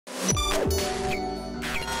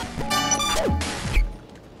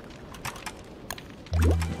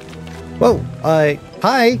Whoa,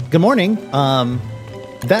 hi, good morning.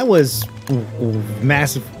 That was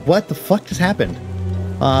massive. What the fuck just happened?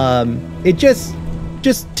 It just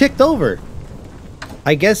ticked over.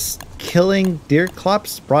 I guess killing deer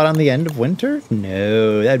clops brought on the end of winter?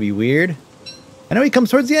 No, that'd be weird. I know he comes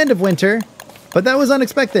towards the end of winter, but that was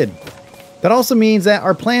unexpected. That also means that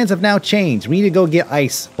our plans have now changed. We need to go get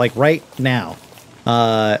ice, like right now.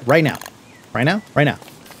 Right now. Right now? Right now.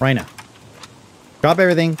 Right now. Drop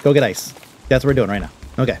everything, go get ice. That's what we're doing right now.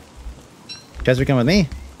 Okay. Chester, come with me.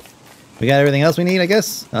 We got everything else we need, I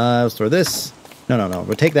guess. Let's store this. No.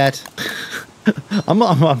 We'll take that. I'm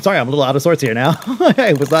sorry, I'm a little out of sorts here now.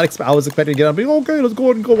 I was expecting to get up and be okay, let's go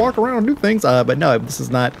ahead and go walk around and do things. But no, it's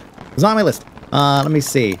not on my list. Let me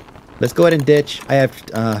see. Let's go ahead and ditch. I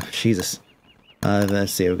have Jesus.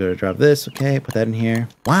 Let's see, we're gonna drop this. Okay, put that in here.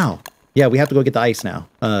 Wow. Yeah, we have to go get the ice now.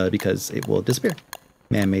 Because it will disappear.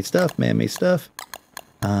 Man-made stuff, man-made stuff.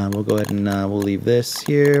 We'll go ahead and we'll leave this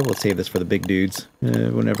here. We'll save this for the big dudes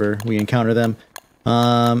whenever we encounter them.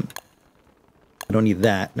 I don't need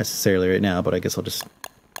that necessarily right now, but I guess I'll just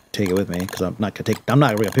take it with me because I'm not really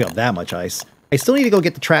gonna pick up that much ice. I still need to go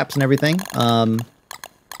get the traps and everything from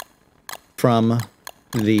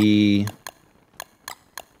the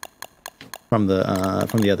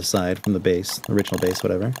other side, from the base, original base,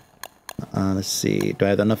 whatever. Let's see. Do I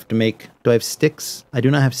have enough to make... Do I have sticks? I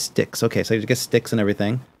do not have sticks. Okay, so I just get sticks and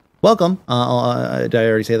everything. Welcome. Did I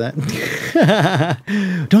already say that?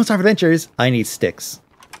 Don't starve adventures. I need sticks.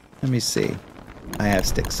 Let me see. I have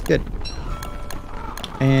sticks. Good.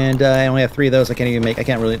 And I only have 3 of those. I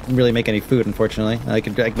can't really make any food, unfortunately. I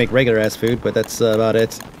can make regular ass food, but that's about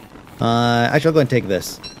it. I shall go and take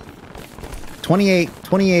this. 28,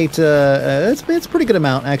 it's a pretty good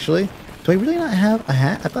amount, actually. Do I really not have a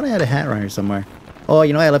hat? I thought I had a hat around here somewhere. Oh,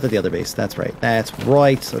 you know, I left at the other base. That's right. That's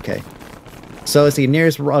right. Okay. So it's the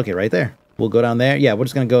nearest... Okay, right there. We'll go down there. Yeah, we're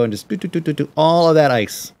just going to go and just do all of that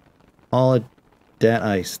ice. All of that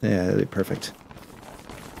ice. Yeah, that'd be perfect.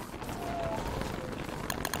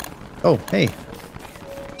 Oh, hey.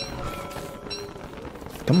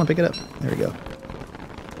 Come on, pick it up. There we go.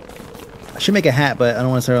 I should make a hat, but I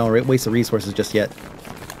don't want to waste the resources just yet.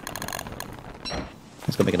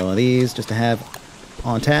 Let's go make one of these just to have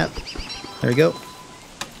on tap. There we go.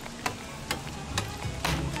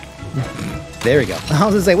 There we go. I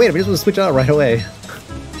was gonna say, wait, we just want to switch out right away.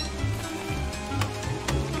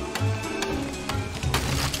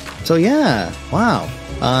 So yeah, wow.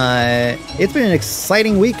 It's been an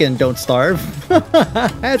exciting weekend, Don't Starve.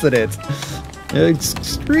 Hasn't it? It's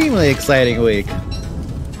extremely exciting week.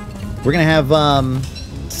 We're gonna have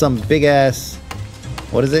some big ass,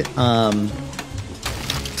 what is it?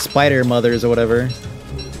 Spider mothers or whatever.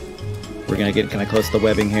 We're gonna get kind of close to the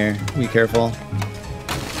webbing here. Be careful.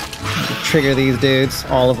 Trigger these dudes,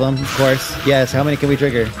 all of them, of course. Yes, how many can we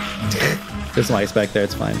trigger? There's some ice back there,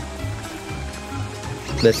 it's fine.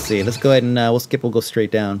 Let's see. Let's go ahead and we'll go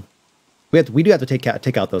straight down. We do have to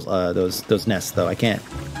take out those nests though. I can't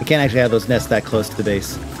actually have those nests that close to the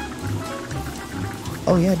base.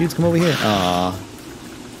 Oh yeah, dudes, come over here. Aww.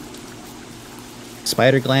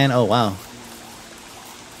 Spider gland. Oh wow.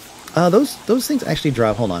 Those things actually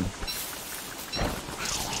drop. Hold on.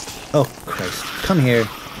 Oh Christ! Come here.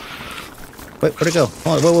 Wait, where'd it go?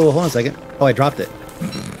 Hold on, whoa, hold on a second. Oh, I dropped it.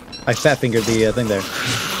 I fat fingered the thing there.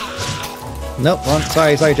 Nope, wrong.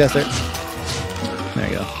 Sorry, Chester. There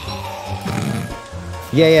you go.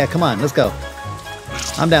 Yeah, come on, let's go.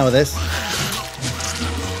 I'm down with this.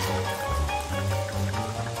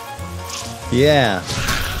 Yeah.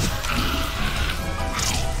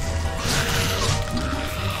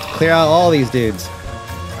 Clear out all these dudes.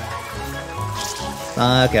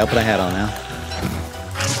 Okay, I'll put a hat on now.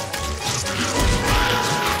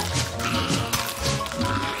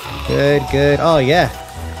 Good. Oh yeah.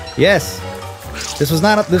 Yes. This was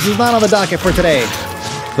not on the docket for today,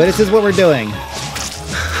 but this is what we're doing.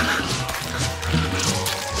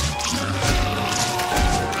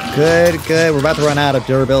 Good. We're about to run out of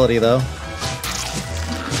durability though.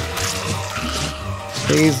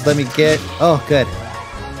 Please let me get... Oh, good.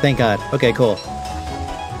 Thank God. Okay, cool.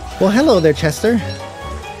 Well, hello there, Chester.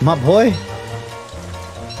 My boy.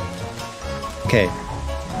 Okay.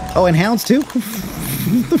 Oh, and hounds too?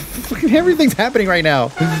 Everything's happening right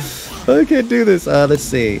now. I can't do this. Let's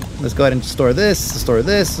see. Let's go ahead and store this, store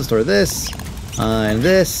this, store this, and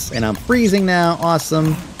this. And I'm freezing now.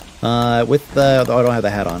 Awesome. With the... Oh, I don't have the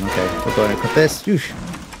hat on. Okay. We'll go ahead and put this. Yeesh.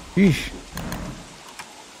 Yeesh.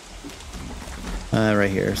 Right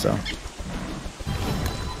here, so.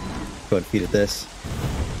 Go ahead and feed it this.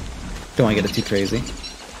 Don't want to get it too crazy. I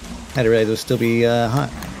didn't realize it would still be hot.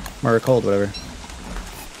 Or cold, whatever.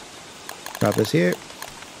 Drop this here.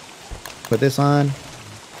 Put this on.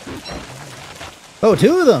 Oh,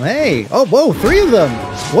 2 of them! Hey! Oh, whoa! 3 of them!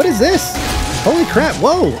 What is this? Holy crap!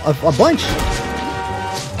 Whoa! A bunch!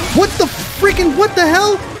 What the freaking... What the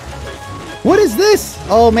hell? What is this?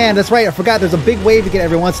 Oh man, that's right. I forgot there's a big wave to get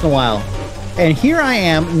every once in a while. And here I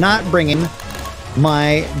am not bringing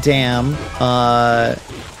my damn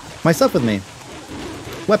my stuff with me.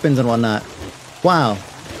 Weapons and whatnot. Wow.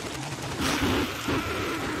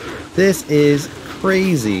 This is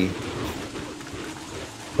crazy.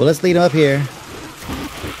 Well, let's lead them up here.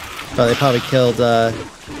 Oh, they probably killed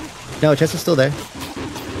no, chest is still there.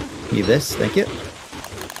 Need this, thank you.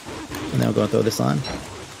 And then we'll go and throw this on.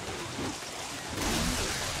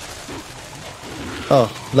 Oh,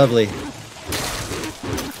 lovely.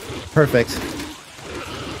 Perfect.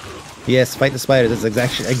 Yes, fight the spiders.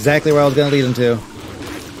 That's exactly where I was going to lead them to.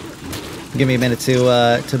 Give me a minute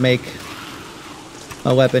to make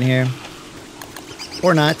a weapon here.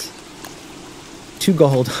 Or not. 2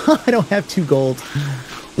 gold. I don't have 2 gold.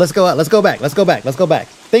 Let's go out. Let's go back. Let's go back. Let's go back.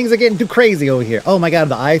 Things are getting too crazy over here. Oh my god,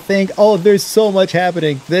 the eye thing. Oh, there's so much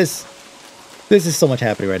happening. This is so much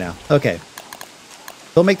happening right now. Okay.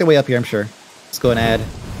 They'll make their way up here, I'm sure. Let's go and add a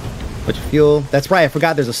bunch of fuel. That's right, I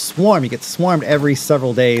forgot there's a swarm. You get swarmed every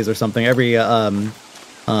several days or something. Every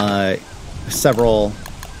several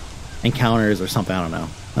encounters or something. I don't know.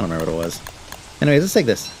 I don't remember what it was. Anyways, let's take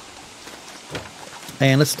this.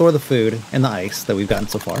 And let's store the food and the ice that we've gotten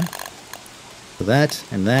so far. So that,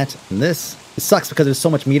 and this. It sucks because there's so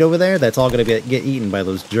much meat over there that's all going to get eaten by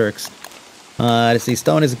those jerks. Let's see,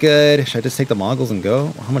 stone is good. Should I just take the moggles and go?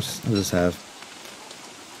 How much does this have?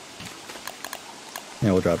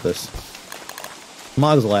 Yeah, we'll drop this.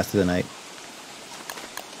 Moggles will last through the night.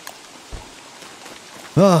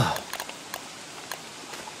 Oh.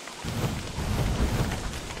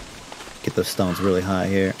 Get those stones really high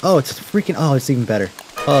here. Oh, it's freaking... Oh, it's even better.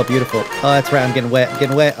 Oh, beautiful. Oh, that's right. I'm getting wet.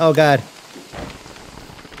 Getting wet. Oh, God.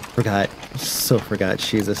 Forgot. So forgot.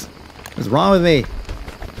 Jesus. What's wrong with me?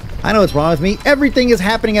 I know what's wrong with me. Everything is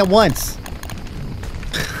happening at once.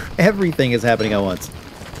 Everything is happening at once.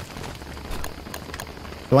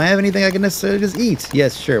 Do I have anything I can necessarily just eat?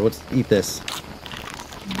 Yes, sure. Let's eat this.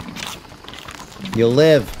 You'll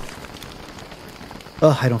live.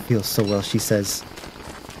 Oh, I don't feel so well, she says.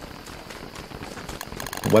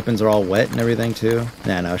 The weapons are all wet and everything, too.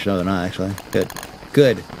 Nah, no, they're not, actually. Good.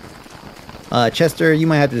 Good. Chester, you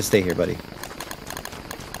might have to just stay here, buddy.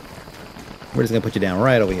 We're just going to put you down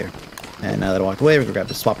right over here. And now that I walked away, we can grab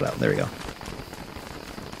this, swap it out. There we go.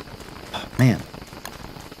 Oh, man.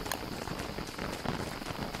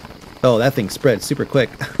 Oh, that thing spread super quick.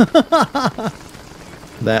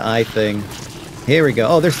 That eye thing. Here we go.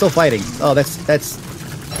 Oh, they're still fighting. Oh, that's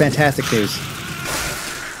fantastic news.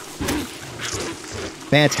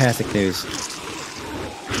 Fantastic news.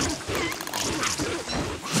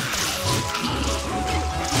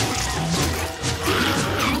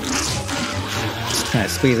 Just kind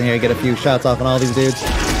of squeeze in here and get a few shots off on all these dudes.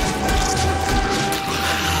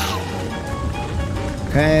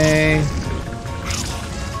 Okay.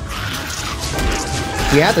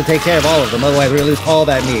 We have to take care of all of them, otherwise we're going to lose all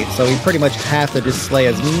that meat. So we pretty much have to just slay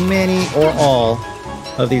as many or all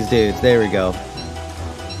of these dudes. There we go.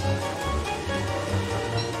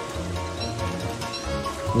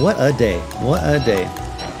 What a day. What a day.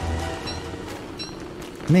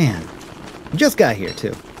 Man. Just got here,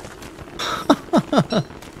 too.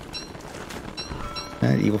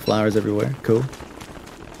 Evil flowers everywhere. Cool.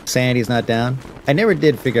 Sandy's not down. I never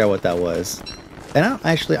did figure out what that was. And I don't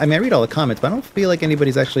actually... I mean, I read all the comments, but I don't feel like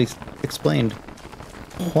anybody's actually explained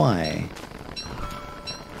why.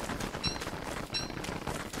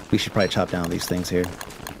 We should probably chop down these things here.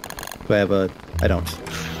 Do I have a... I don't.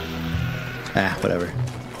 Ah, whatever.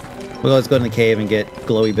 We'll let's go in the cave and get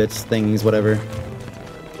glowy bits, things, whatever.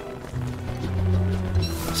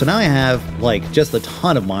 So now I have, like, just a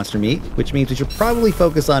ton of monster meat, which means we should probably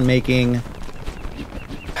focus on making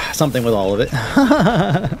something with all of it.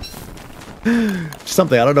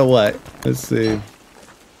 Something, I don't know what. Let's see.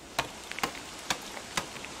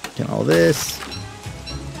 Get all this.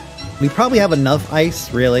 We probably have enough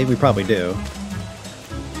ice, really. We probably do.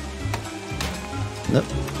 Nope.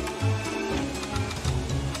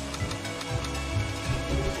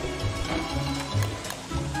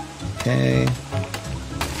 Okay.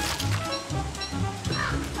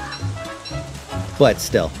 But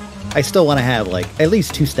still. I still want to have, like, at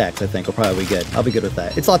least 2 stacks, I think, will probably be good. I'll be good with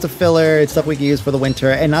that. It's lots of filler, it's stuff we can use for the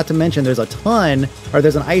winter, and not to mention there's a ton, or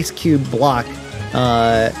there's an ice cube block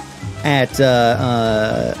at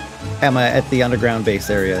at the underground base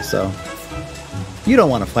area, so you don't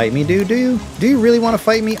want to fight me, dude, do you? Do you really want to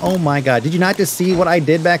fight me? Oh my god, did you not just see what I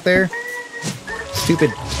did back there?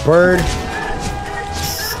 Stupid bird.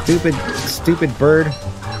 Stupid bird.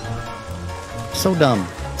 So dumb.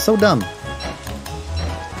 So dumb.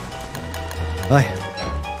 Bye.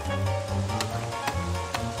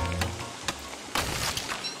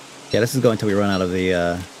 Yeah, this is going until we run out of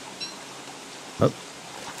the,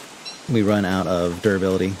 we run out of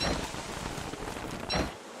durability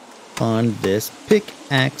on this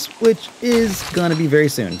pickaxe, which is gonna be very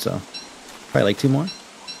soon, so probably like 2 more.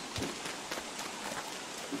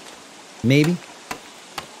 Maybe.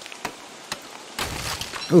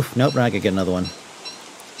 Oof, nope, we're not gonna get another one.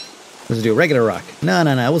 Let's do a regular rock. No,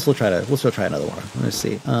 we'll still try another one. Let's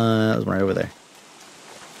see. That was right over there.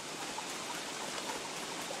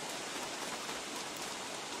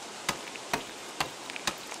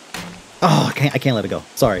 Oh, I can't let it go.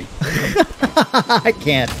 Sorry. I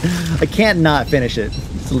can't not finish it.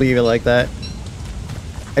 Just leave it like that.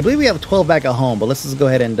 I believe we have 12 back at home, but let's just go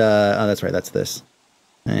ahead and, oh, that's right, that's this.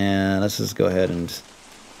 And let's just go ahead and,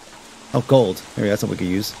 oh, gold. Maybe that's what we could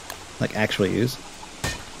use. Like, actually use.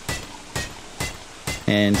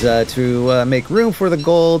 And to make room for the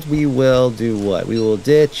gold, we will do what? We will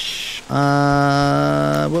ditch,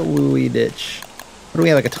 what will we ditch? What do we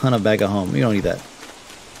have, like a ton of back at home? We don't need that.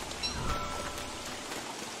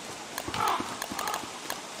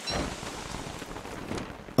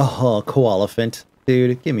 Oh, koalefant.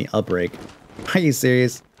 Dude, give me a break. Are you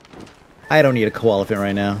serious? I don't need a koalefant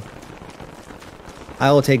right now.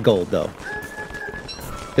 I will take gold, though.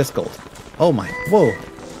 Just gold. Oh my. Whoa.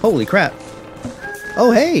 Holy crap.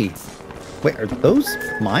 Oh, hey. Wait, are those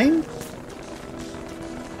mine?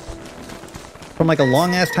 From like a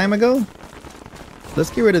long-ass time ago? Let's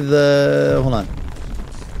get rid of the... Hold on.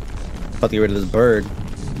 About to get rid of this bird.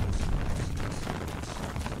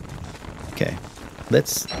 Okay.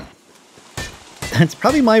 That's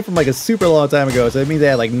probably mine from like a super long time ago, so it means they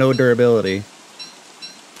had like no durability.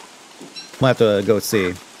 We'll have to go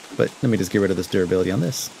see. But let me just get rid of this durability on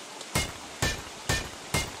this.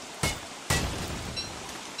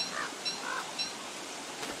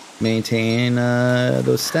 Maintain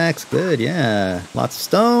those stacks. Good, yeah. Lots of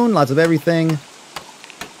stone, lots of everything.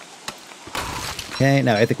 Okay,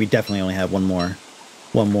 now I think we definitely only have one more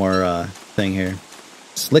thing here.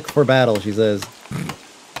 Slick for battle, she says.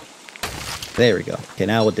 There we go. Okay,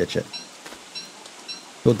 now we'll ditch it.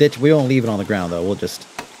 We won't leave it on the ground though. We'll just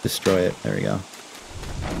destroy it. There we go.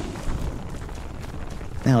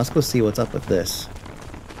 Now let's go see what's up with this.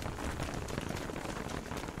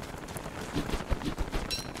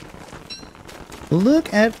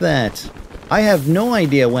 Look at that. I have no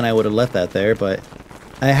idea when I would have left that there, but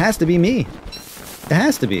it has to be me. It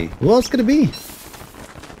has to be. Who else could it be?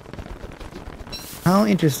 How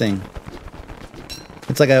interesting.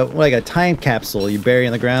 It's like a time capsule you bury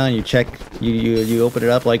in the ground, you check, you open it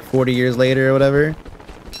up like 40 years later or whatever.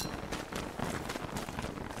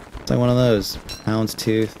 It's like one of those. Hound's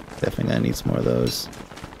tooth. Definitely gonna need some more of those.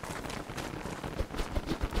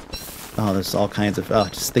 Oh, there's all kinds of... Oh,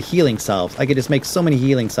 just the healing salves. I could just make so many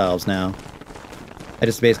healing salves now. I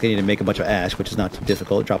just basically need to make a bunch of ash, which is not too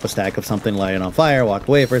difficult. Drop a stack of something, light it on fire, walk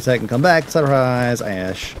away for a second, come back, surprise,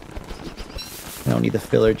 ash. I don't need the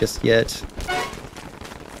filler just yet.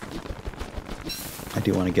 I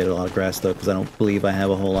do want to get a lot of grass, though, because I don't believe I have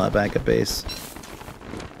a whole lot back at base.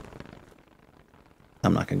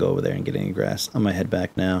 I'm not going to go over there and get any grass. I'm going to head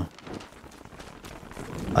back now.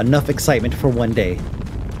 Enough excitement for one day.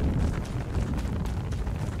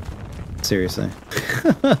 Seriously.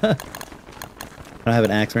 I don't have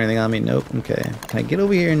an axe or anything on me. Nope. Okay. Can I get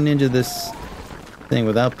over here and ninja this thing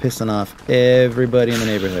without pissing off everybody in the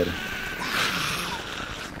neighborhood?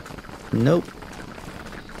 Nope.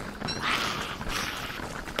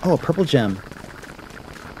 Oh, a purple gem.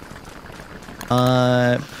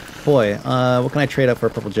 Boy, what can I trade up for a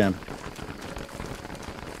purple gem?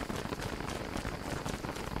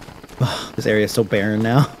 Oh, this area is so barren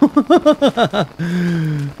now.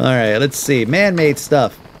 Alright, let's see. Man-made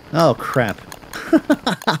stuff. Oh, crap.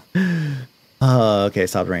 Oh, okay,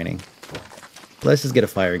 stopped raining. Let's just get a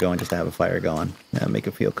fire going just to have a fire going. Yeah, make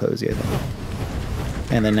it feel cozy, I think.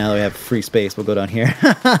 And then now that we have free space, we'll go down here.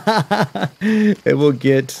 And we'll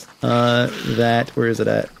get that. Where is it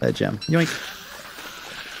at? That gem. Yoink.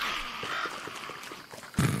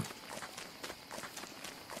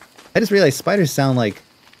 I just realized spiders sound like...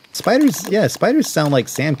 Spiders sound like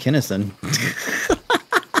Sam Kinison.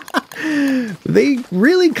 They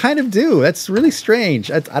really kind of do. That's really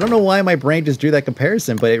strange. I don't know why my brain just drew that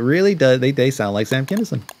comparison, but it really does. They sound like Sam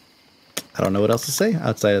Kinison. I don't know what else to say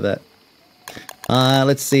outside of that.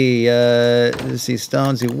 Let's see. Let's see.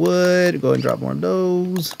 Stones, see wood. Go ahead and drop more of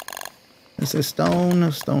those. This is stone.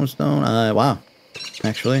 Wow.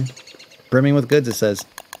 Actually, brimming with goods, it says.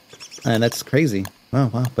 And that's crazy.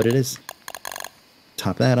 Wow, but it is.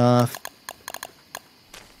 Top that off.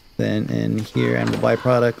 Then in here, animal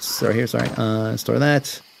byproducts. Or here, sorry. Store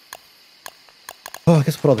that. Oh, I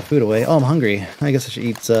guess put all the food away. Oh, I'm hungry. I guess I should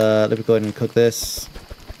eat. Let me go ahead and cook this.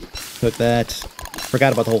 Cook that.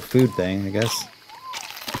 Forgot about the whole food thing, I guess.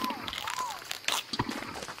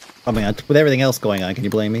 I mean, with everything else going on, can you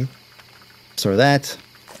blame me? Store that.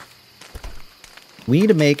 We need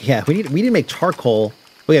to make, we need to make charcoal.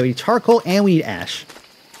 Oh yeah, we need charcoal and we need ash.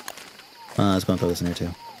 Let's go and throw this in there too.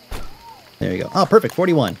 There you go. Oh, perfect.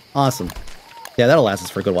 41. Awesome. Yeah, that'll last us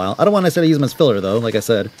for a good while. I don't want to necessarily use them as filler though, like I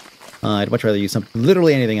said. I'd much rather use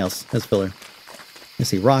literally anything else as filler. Let's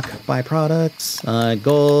see, rock byproducts,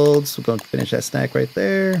 golds. We're going to finish that stack right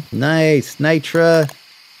there. Nice, nitra.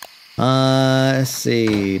 Let's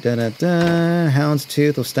see, hound's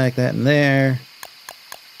tooth. We'll stack that in there.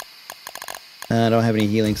 I don't have any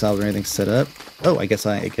healing salves or anything set up. Oh, I guess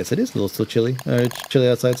it is a little still chilly. Chilly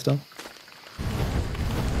outside still.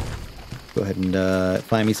 Go ahead and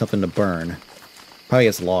find me something to burn. Probably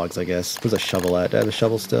gets logs, I guess. Where's a shovel at? Do I have a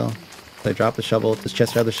shovel still? Did I drop the shovel? Does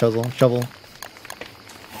Chester have the shovel?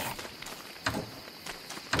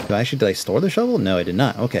 Did I store the shovel? No, I did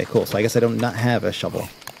not. Okay, cool. So I guess I don't not have a shovel.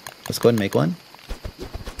 Let's go ahead and make one.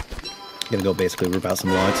 Gonna go basically rip out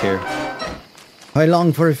some logs here. I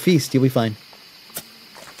long for a feast. You'll be fine.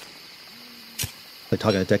 Like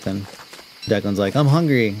talking to Declan. Declan's like, I'm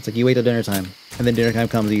hungry. It's like, you wait till dinner time. And then dinner time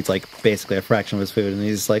comes, he eats like basically a fraction of his food. And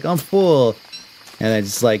he's like, I'm full. And I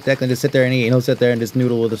just like, Declan, just sit there and eat. And he'll sit there and just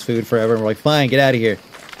noodle with his food forever. And we're like, fine, get out of here.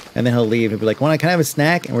 And then he'll leave. He'll be like, can I have a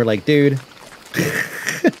snack? And we're like, dude.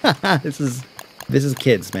 This is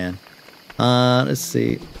kids, man. Let's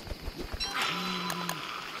see.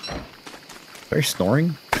 Are you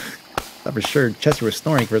snoring? Thought for sure Chester was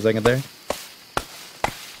snoring for a second there.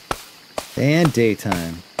 And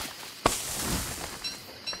daytime.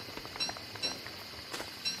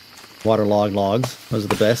 Waterlogged logs. Those are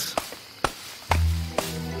the best.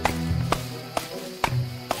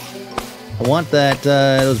 I want that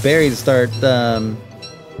those berries to start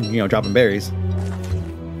dropping berries.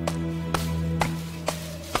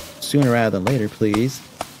 Sooner rather than later, please.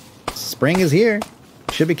 Spring is here.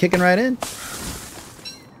 Should be kicking right in.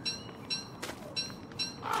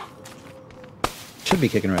 Should be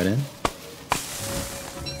kicking right in.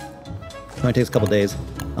 Only takes a couple days.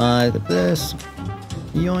 This.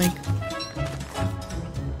 Yoink.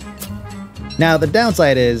 Now, the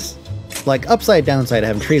downside is, like, upside, downside,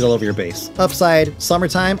 having trees all over your base. Upside,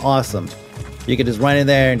 summertime, awesome. You can just run in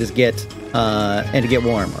there and just get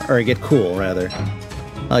warm, or get cool, rather.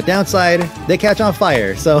 Downside, they catch on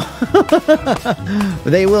fire, so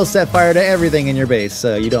they will set fire to everything in your base,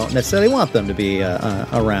 so you don't necessarily want them to be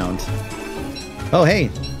around. Oh, hey,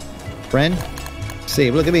 friend.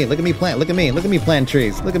 See, look at me plant, look at me plant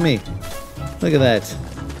trees, look at me. Look at that.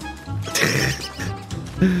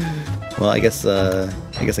 Well, I guess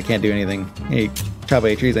I can't do anything. Hey, chop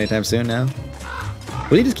away trees anytime soon now.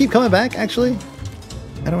 Will he just keep coming back, actually?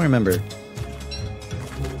 I don't remember.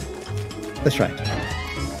 Let's try.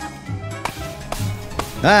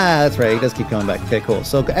 Ah, that's right. He does keep coming back. Okay, cool.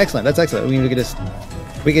 So excellent. That's excellent. I mean, we could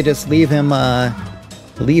just leave him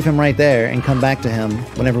right there and come back to him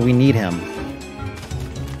whenever we need him.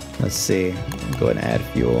 Let's see. Go ahead and add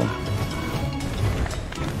fuel.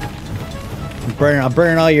 I'll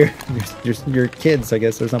burn all your kids, I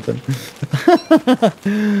guess, or something.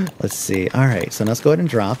 Let's see. All right. So let's go ahead and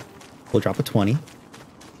drop. We'll drop a 20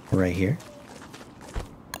 right here.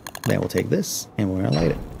 Then we'll take this and we're gonna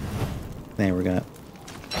light it. Then we're gonna.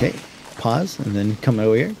 Okay, pause, and then come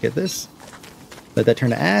over here, get this. Let that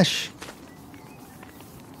turn to ash.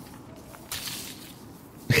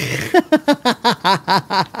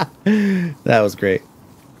 That was great.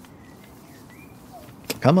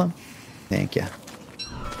 Come on. Thank you.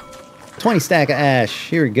 20 stack of ash.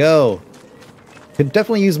 Here we go. Could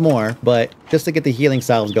definitely use more, but just to get the healing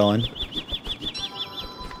salves going.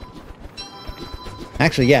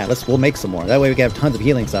 Actually, yeah, we'll make some more. That way we can have tons of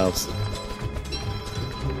healing salves.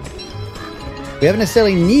 We haven't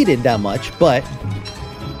necessarily needed that much, but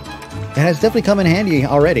it has definitely come in handy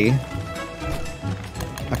already.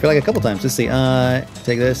 I feel like a couple times. Let's see.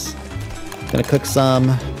 Take this. Gonna cook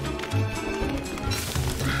some.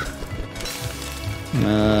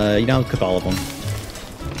 Cook all of them.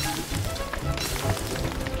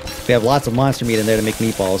 We have lots of monster meat in there to make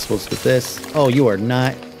meatballs. So let's get this. Oh, you are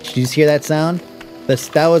not. Did you just hear that sound?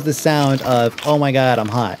 That was the sound of, oh my god, I'm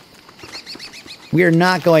hot. We are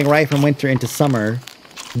not going right from winter into summer.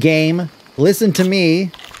 Game, listen to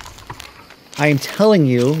me. I am telling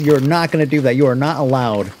you, you're not going to do that. You are not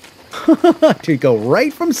allowed to go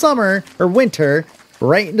right from summer or winter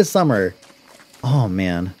right into summer. Oh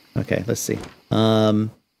man. Okay, let's see.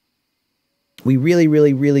 We really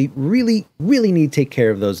need to take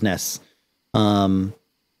care of those nests.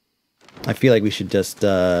 I feel like we should just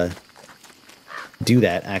do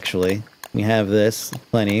that, actually. We have this,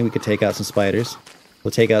 plenty. We could take out some spiders.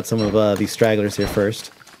 We'll take out some of these stragglers here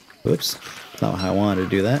first. Oops, that's not how I wanted to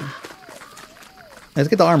do that. Let's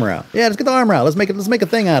get the armor out. Yeah, let's get the armor out. Let's make a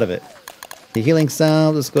thing out of it. The healing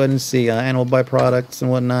sound. Let's go ahead and see animal byproducts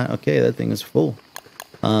and whatnot. Okay, that thing is full.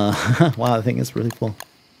 Wow, that thing is really full.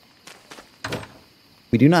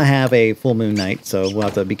 We do not have a full moon night, so we'll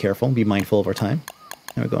have to be careful, be mindful of our time.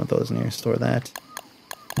 And we're going to throw those in here, store that.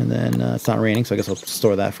 And then it's not raining, so I guess I'll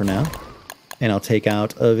store that for now. And I'll take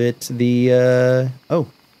out of it the, oh,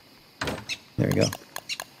 there we go.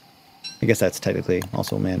 I guess that's technically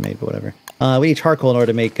also man-made, but whatever. We need charcoal in order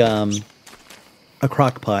to make a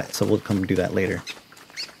crock pot, so we'll come do that later.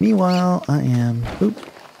 Meanwhile, I am,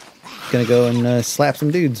 gonna go and slap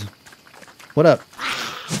some dudes. What up?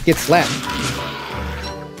 Get slapped.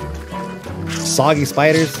 Soggy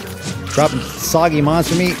spiders, dropping soggy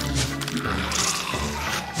monster meat.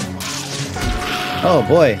 Oh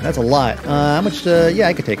boy, that's a lot. How much? Yeah,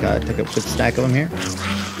 I could take a good stack of them here.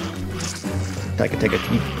 I could take a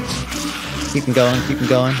keep them going, keep them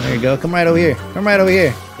going. There you go. Come right over here. Come right over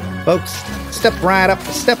here, folks. Step right up.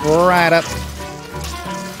 Step right up.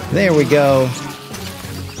 There we go.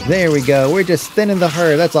 There we go. We're just thinning the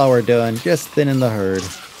herd. That's all we're doing. Just thinning the herd.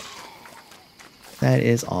 That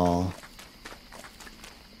is all.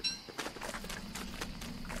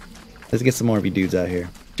 Let's get some more of you dudes out here.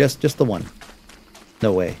 Just the one.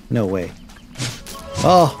 No way. No way.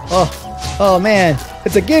 Oh man.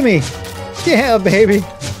 It's a gimme. Yeah, baby.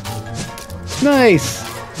 Nice.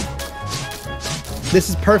 This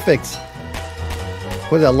is perfect.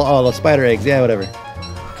 What is that? Oh, the spider eggs. Yeah, whatever.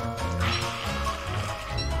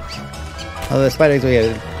 Oh, the spider eggs. Oh,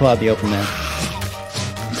 yeah. Pull out the open now.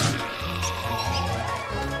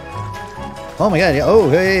 Oh my god. Oh,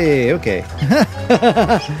 hey. Okay.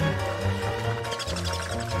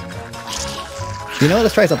 You know what?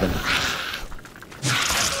 Let's try something.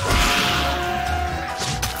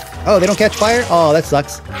 Oh, they don't catch fire? Oh, that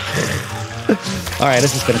sucks. Alright,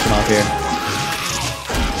 let's just finish them off here.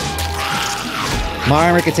 My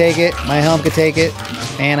armor could take it, my helm could take it,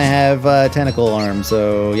 and I have tentacle arm,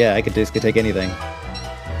 so yeah, I could take anything.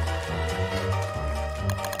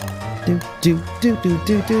 Do.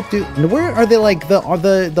 And where are they, like,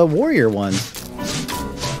 the warrior ones?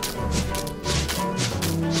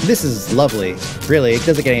 This is lovely. Really, it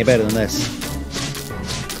doesn't get any better than this.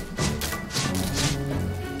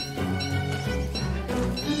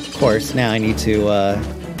 Of course, now I need to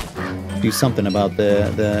do something about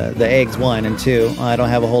the eggs, 1 and 2. I don't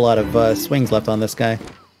have a whole lot of swings left on this guy.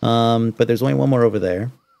 But there's only one more over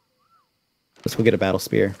there. Let's go get a battle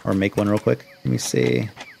spear, or make one real quick. Let me see.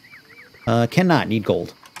 Cannot, need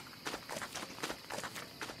gold.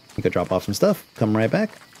 You could drop off some stuff, come right back.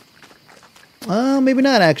 Maybe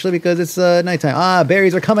not actually, because it's nighttime. Ah,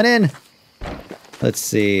 berries are coming in! Let's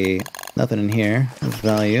see. Nothing in here of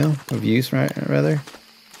value, of use, right? Rather.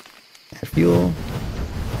 Add fuel.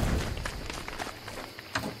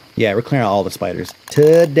 Yeah, we're clearing out all the spiders.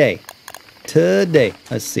 Today.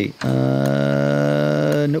 Let's see.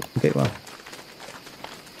 Nope. Okay, well.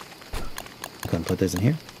 Go and put this in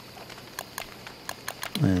here.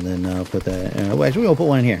 And then I'll put that... well, actually, we'll put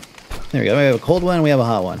one in here. There we go. We have a cold one, we have a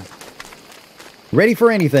hot one. Ready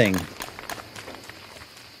for anything.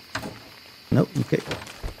 Nope, okay.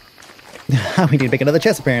 We need to make another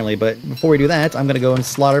chest, apparently, but before we do that, I'm going to go and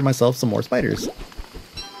slaughter myself some more spiders.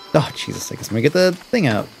 Oh, Jesus, I guess I'm going to get the thing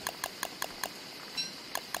out.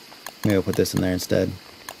 Maybe I'll put this in there instead.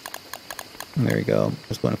 There we go.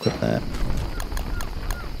 Just going to equip that.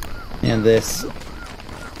 And this.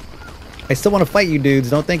 I still want to fight you dudes.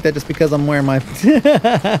 Don't think that just because I'm wearing my...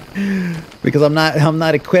 because I'm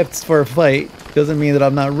not equipped for a fight doesn't mean that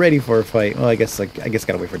I'm not ready for a fight. Well, I guess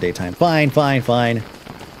gotta wait for daytime. Fine.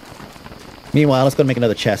 Meanwhile, let's go make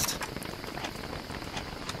another chest.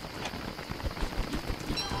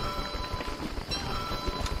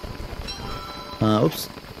 Oops.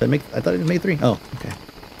 I thought it made 3. Oh, okay.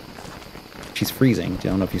 She's freezing. I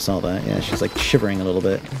don't know if you saw that. Yeah, she's like shivering a little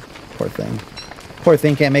bit. Poor thing. Poor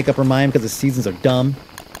thing can't make up her mind because the seasons are dumb.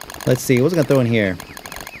 Let's see. What's it gonna throw in here?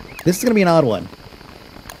 This is gonna be an odd one.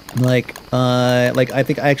 Like I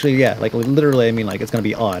think actually, yeah, like literally, I mean, like it's gonna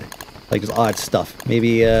be odd. Like just odd stuff.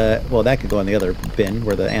 Maybe, well, that could go in the other bin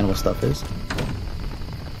where the animal stuff is.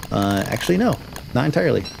 Actually, no. Not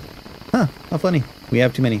entirely. Huh, how funny. We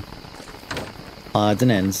have too many. Odds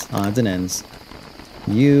and ends. Odds and ends.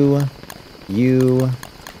 You.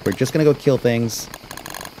 We're just gonna go kill things.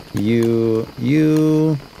 You.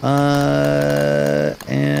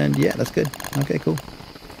 And yeah, that's good. Okay, cool.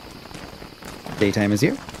 Daytime is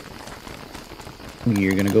here.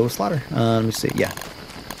 You're gonna go slaughter. Let me see. Yeah.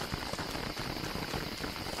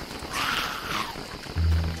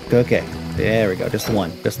 Okay. There we go. Just the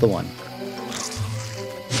one. Just the one.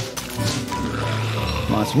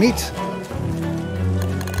 Monster meat.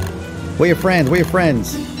 Where your friends? Where your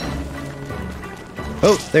friends?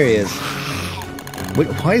 Oh, there he is. Wait,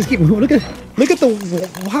 why is he keep moving? Look at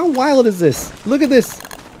the. How wild is this? Look at this.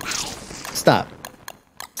 Stop.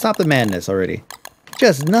 Stop the madness already.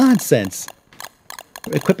 Just nonsense.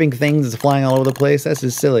 Equipping things is flying all over the place. That's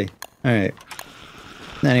just silly. All right.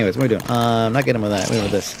 Anyways, what are we doing? I'm not getting with that. We're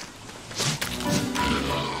with this.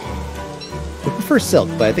 I prefer silk,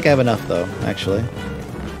 but I think I have enough though. Actually.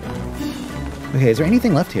 Okay, is there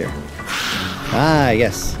anything left here? Ah,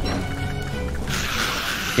 yes.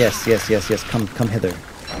 Yes. Come hither.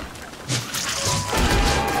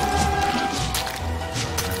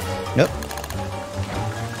 Nope.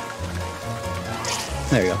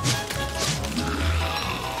 There we go.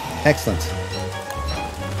 Excellent.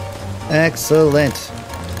 Excellent.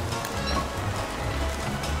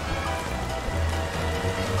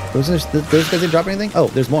 Those guys didn't drop anything? Oh,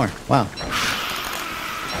 there's more. Wow.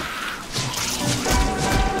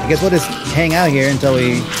 I guess we'll just hang out here until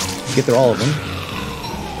we get through all of them.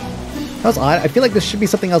 That was odd. I feel like there should be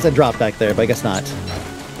something else that dropped back there, but I guess not.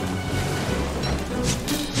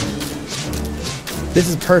 This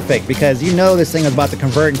is perfect because you know this thing is about to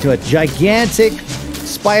convert into a gigantic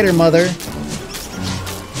spider mother.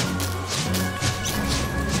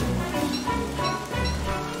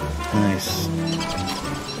 Nice.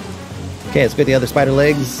 Okay, let's get the other spider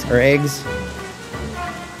legs, or eggs.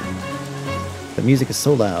 The music is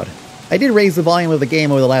so loud. I did raise the volume of the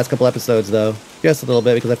game over the last couple episodes, though. Just a little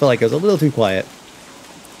bit, because I felt like it was a little too quiet.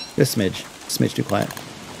 Just a smidge. Smidge too quiet.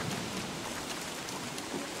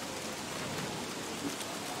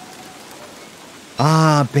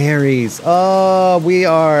 Ah, berries. Oh, we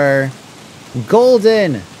are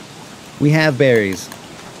golden. We have berries.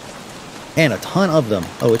 And a ton of them.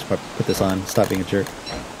 Oh, which part? Put this on. Stop being a jerk.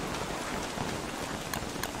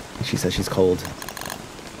 She says she's cold.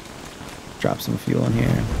 Drop some fuel in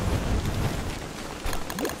here.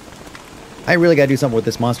 I really gotta do something with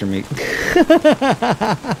this monster meat.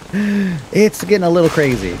 It's getting a little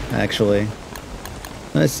crazy, actually.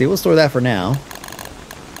 Let's see. We'll store that for now.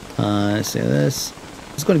 Let's see this.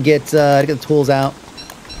 Just gonna get the tools out.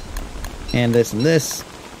 And this and this.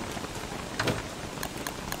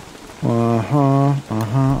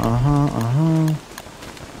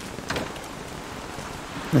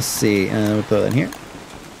 Let's see. We'll throw that in here.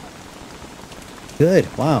 Good.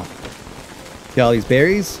 Wow. Got all these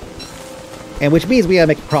berries. And which means we gotta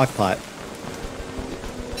make a crock pot.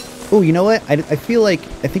 Oh, you know what? I feel like...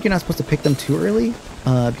 I think you're not supposed to pick them too early.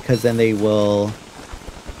 Because then they will...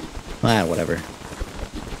 whatever.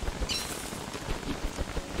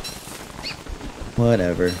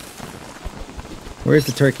 Whatever. Where's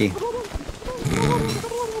the turkey?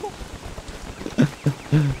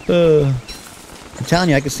 I'm telling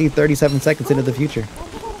you, I can see 37 seconds into the future.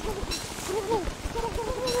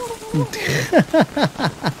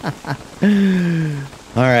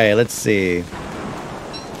 Alright, let's see.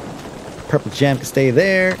 Purple gem can stay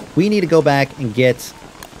there. We need to go back and get...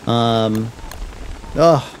 oh,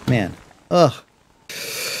 man. Ugh.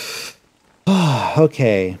 Oh,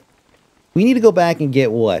 okay. We need to go back and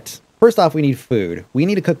get what? First off, we need food. We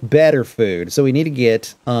need to cook better food. So we need to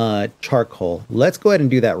get charcoal. Let's go ahead and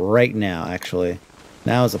do that right now, actually.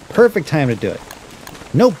 Now is a perfect time to do it.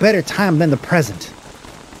 No better time than the present.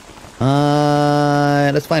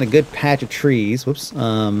 Let's find a good patch of trees. Whoops.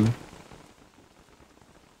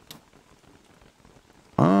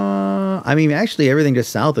 I mean, actually, everything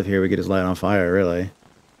just south of here we could just light on fire, really.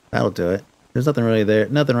 That'll do it. There's nothing really there.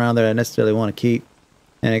 Nothing around there I necessarily want to keep.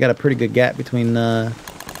 And I got a pretty good gap between my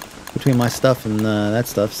stuff and that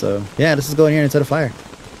stuff. So, yeah, let's just go in here and set a fire.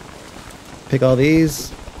 Pick all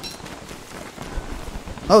these.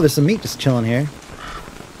 Oh, there's some meat just chilling here.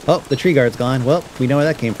 Oh, the tree guard's gone. Well, we know where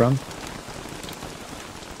that came from.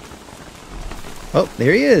 Oh,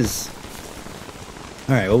 there he is.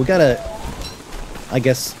 Alright, well, we gotta... I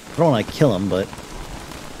guess... I don't want to kill him, but...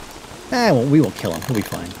 we won't kill him. He'll be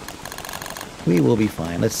fine. We will be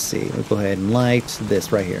fine. Let's see. We'll go ahead and light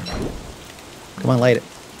this right here. Come on, light it.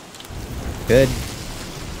 Good.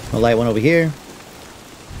 We'll light one over here.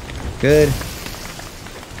 Good.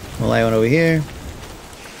 We'll light one over here.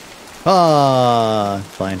 Ah,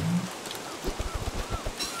 fine.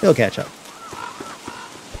 It'll catch up.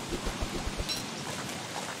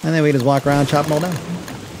 And then we just walk around, chop them all down.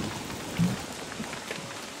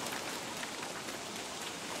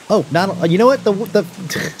 Oh, not, you know what? The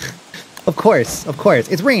of course,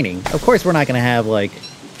 it's raining. Of course we're not gonna have like,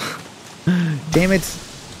 damn it.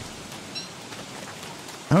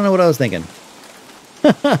 I don't know what I was thinking.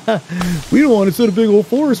 We don't want to set a big old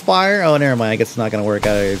forest fire. Oh, never mind. I guess it's not gonna work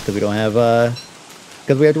out because we don't have,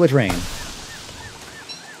 because we have too much rain.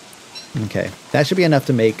 Okay, that should be enough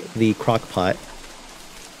to make the crock pot.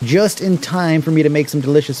 Just in time for me to make some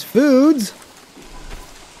delicious foods.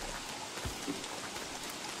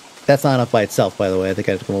 That's not enough by itself, by the way. I think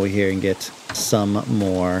I have to come over here and get some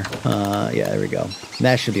more. Yeah, there we go.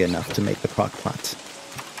 That should be enough to make the crock pot.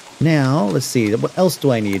 Now, let's see. What else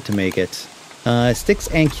do I need to make it? Sticks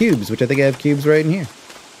and cubes, which I think I have cubes right in here.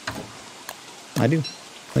 I do.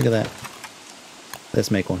 Look at that. Let's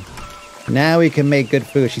make one. Now we can make good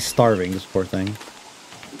food. She's starving, this poor thing.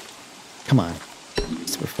 Come on.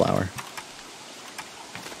 Super flour.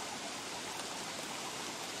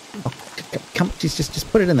 Oh, come,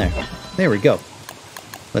 just put it in there. There we go.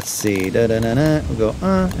 Let's see. Da-da-da-da. We'll go,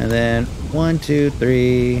 and then 1, 2,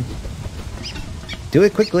 3. Do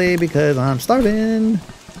it quickly because I'm starving.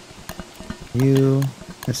 You.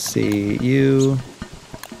 Let's see. You.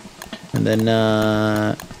 And then,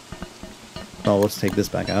 oh, let's take this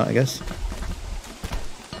back out, I guess.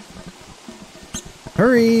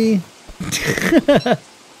 Hurry!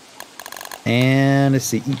 And let's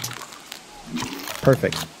see, eat.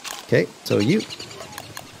 Perfect. Okay, so you.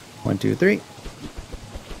 1, 2, 3.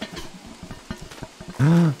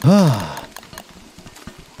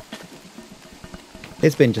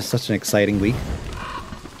 It's been just such an exciting week.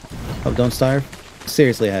 Oh, don't starve.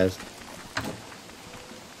 Seriously has.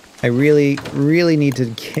 I really need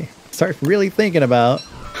to start really thinking about,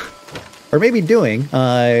 or maybe doing,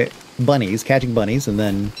 bunnies, catching bunnies, and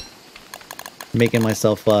then making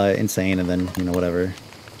myself insane, and then, you know, whatever.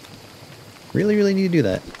 Really need to do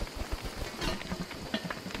that.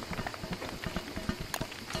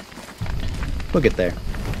 We'll get there.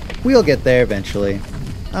 We'll get there eventually.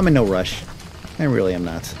 I'm in no rush. I really am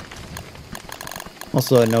not.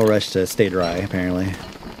 Also in no rush to stay dry, apparently.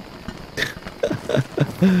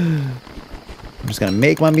 I'm just gonna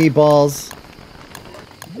make my meatballs.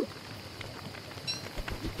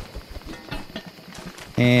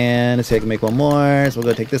 And let's see if I can make one more. So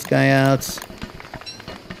we'll go take this guy out.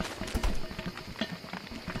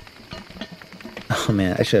 Oh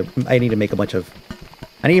man, I need to make a bunch of,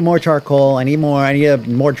 I need more charcoal, I need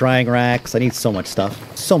more drying racks, I need so much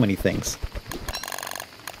stuff. So many things.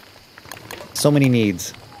 So many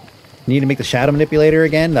needs. Need to make the shadow manipulator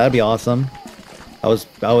again, that'd be awesome. I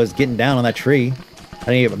was getting down on that tree.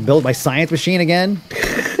 I need to build my science machine again.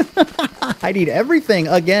 I need everything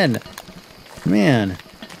again. Man.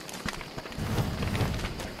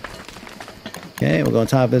 Okay, we'll go on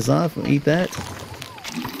top of this off. We'll eat that.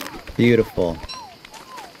 Beautiful.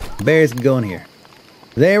 Berries can go in here.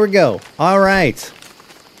 There we go. All right.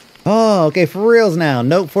 Oh, okay, for reals now.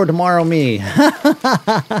 Note for tomorrow me.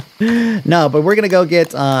 No, but we're gonna go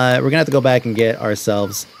get, we're gonna have to go back and get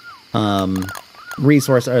ourselves,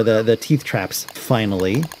 resource, or the teeth traps,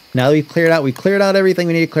 finally. Now that we've cleared out everything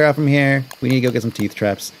we need to clear out from here. We need to go get some teeth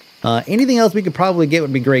traps. Anything else we could probably get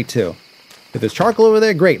would be great too. If there's charcoal over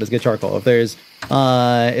there, great, let's get charcoal. If there's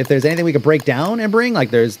anything we could break down and bring,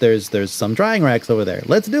 like there's some drying racks over there,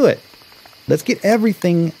 let's do it. Let's get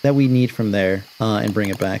everything that we need from there, and bring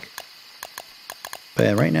it back. But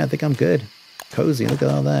yeah, right now I think I'm good. Cozy, look at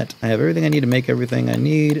all that. I have everything I need to make everything I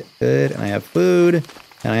need. Good, and I have food.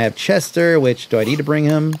 And I have Chester, which, do I need to bring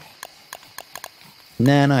him?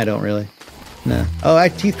 Nah, no, I don't really. Nah. Oh, I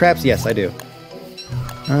have teeth traps? Yes, I do.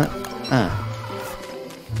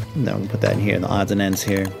 No, we'll put that in here, in the odds and ends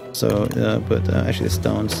here. So, actually the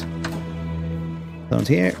stones. Stones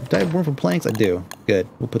here. Do I have room for planks? I do. Good.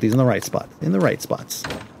 We'll put these in the right spot. In the right spots.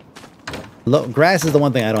 Grass is the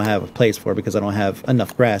one thing I don't have a place for because I don't have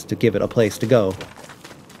enough grass to give it a place to go.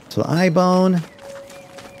 So the eye bone.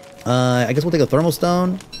 I guess we'll take a thermal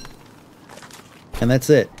stone. And that's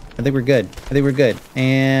it. I think we're good.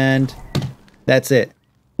 And that's it.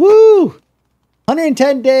 Woo!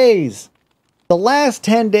 110 days! The last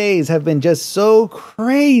 10 days have been just so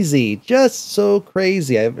crazy. Just so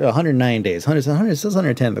crazy. I have 109 days. 100, it says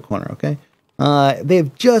 110 in the corner, okay?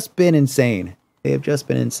 They've just been insane.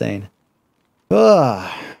 Well,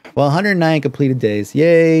 109 completed days.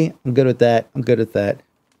 Yay. I'm good with that. I'm good with that.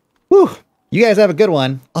 Whew. You guys have a good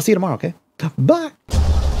one. I'll see you tomorrow, okay? Bye.